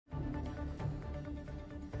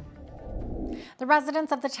The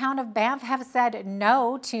residents of the town of Banff have said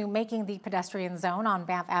no to making the pedestrian zone on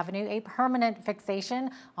Banff Avenue a permanent fixation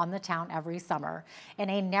on the town every summer. In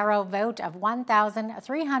a narrow vote of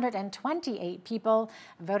 1,328 people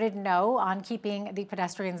voted no on keeping the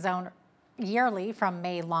pedestrian zone yearly from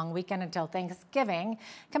May long weekend until Thanksgiving,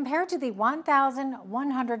 compared to the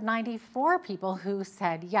 1,194 people who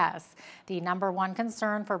said yes. The number one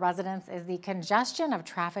concern for residents is the congestion of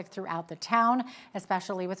traffic throughout the town,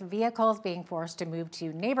 especially with vehicles being forced to move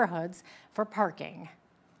to neighborhoods for parking.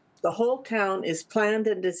 The whole town is planned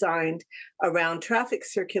and designed around traffic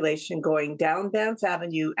circulation going down Banff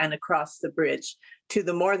Avenue and across the bridge to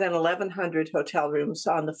the more than 1,100 hotel rooms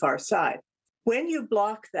on the far side. When you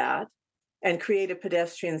block that and create a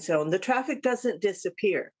pedestrian zone, the traffic doesn't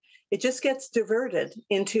disappear. It just gets diverted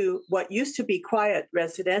into what used to be quiet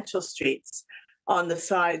residential streets on the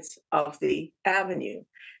sides of the avenue.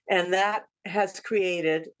 And that has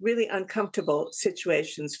created really uncomfortable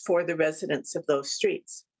situations for the residents of those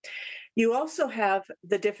streets. You also have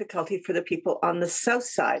the difficulty for the people on the south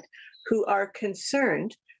side who are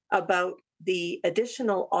concerned about the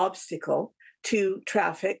additional obstacle to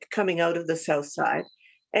traffic coming out of the south side.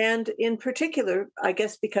 And in particular, I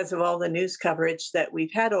guess because of all the news coverage that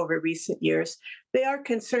we've had over recent years, they are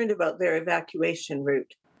concerned about their evacuation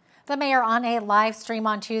route. The mayor on a live stream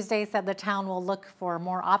on Tuesday said the town will look for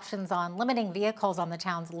more options on limiting vehicles on the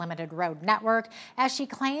town's limited road network, as she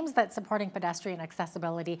claims that supporting pedestrian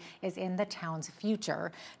accessibility is in the town's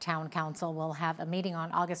future. Town council will have a meeting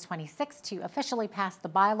on August 26 to officially pass the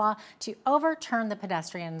bylaw to overturn the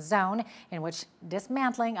pedestrian zone, in which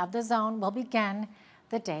dismantling of the zone will begin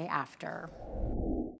the day after.